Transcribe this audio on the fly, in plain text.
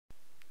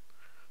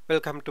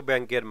Welcome to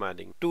Bankier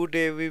Mining.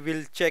 Today we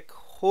will check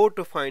how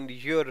to find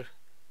your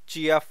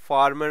Chia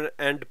farmer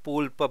and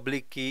pool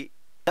public key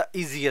the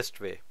easiest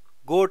way.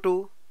 Go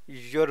to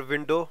your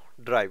window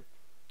drive.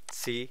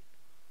 See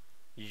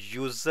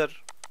user.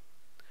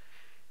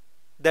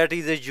 That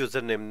is a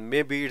username.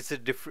 Maybe it's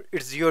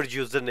it's your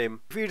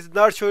username. If it's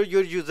not sure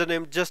your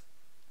username, just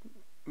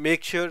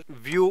make sure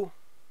view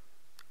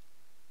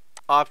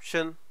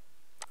option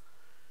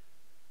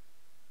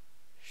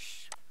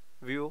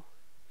view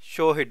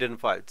show hidden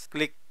files.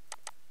 Click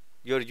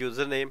your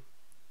username,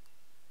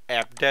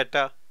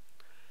 AppData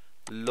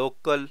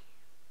Local,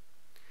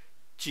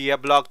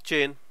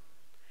 chia-blockchain,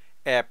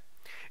 app.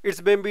 It's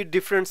maybe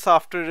different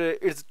software.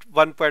 It's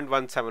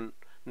 1.17,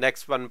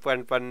 next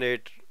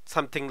 1.18,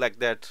 something like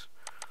that.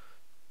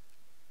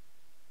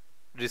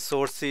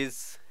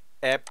 Resources,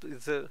 app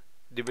is a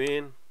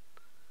daemon.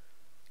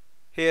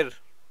 Here,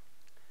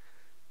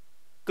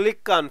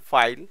 click on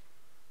file.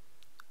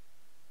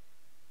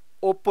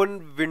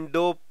 Open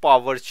window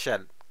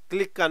PowerShell.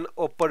 Click on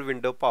open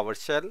window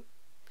PowerShell.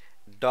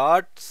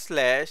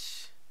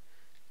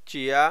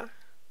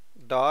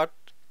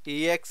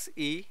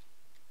 ./chia.exe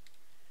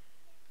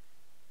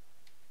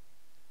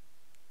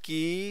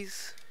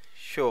keys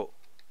show.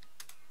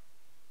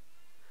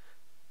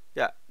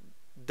 Yeah,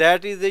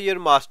 that is your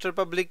master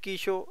public key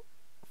show,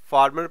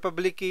 farmer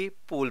public key,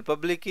 pool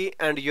public key,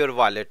 and your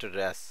wallet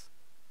address.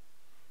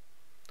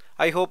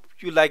 I hope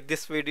you like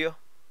this video.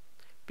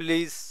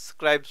 Please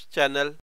subscribe channel.